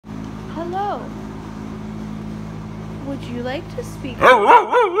Hello. Would you like to speak? You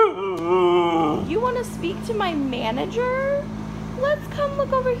want to speak to my manager? Let's come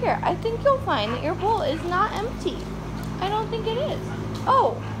look over here. I think you'll find that your bowl is not empty. I don't think it is.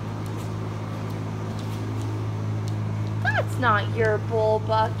 Oh. That's not your bowl,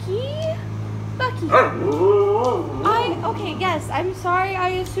 Bucky. Bucky. Okay, yes, I'm sorry. I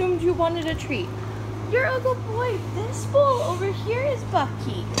assumed you wanted a treat. You're a good boy. This bowl over here is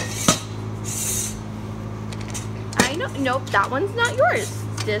Bucky. I know. Nope, that one's not yours.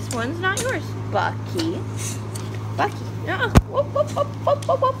 This one's not yours. Bucky. Bucky. No. Whoop, whoop, whoop, whoop,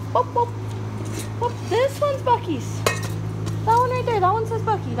 whoop, whoop, whoop, whoop. Whoop. This one's Bucky's. That one right there. That one says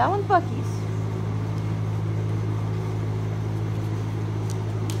Bucky. That one's Bucky's.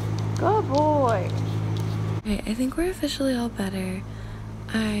 Good boy. Alright, I think we're officially all better.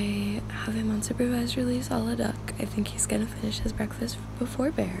 I have him on supervised release a la duck. I think he's gonna finish his breakfast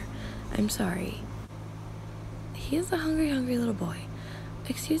before Bear. I'm sorry. He is a hungry little boy.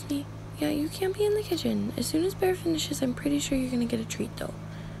 Excuse me. Yeah, you can't be in the kitchen. As soon as Bear finishes, I'm pretty sure you're gonna get a treat though.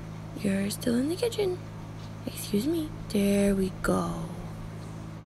 You're still in the kitchen. Excuse me. There we go.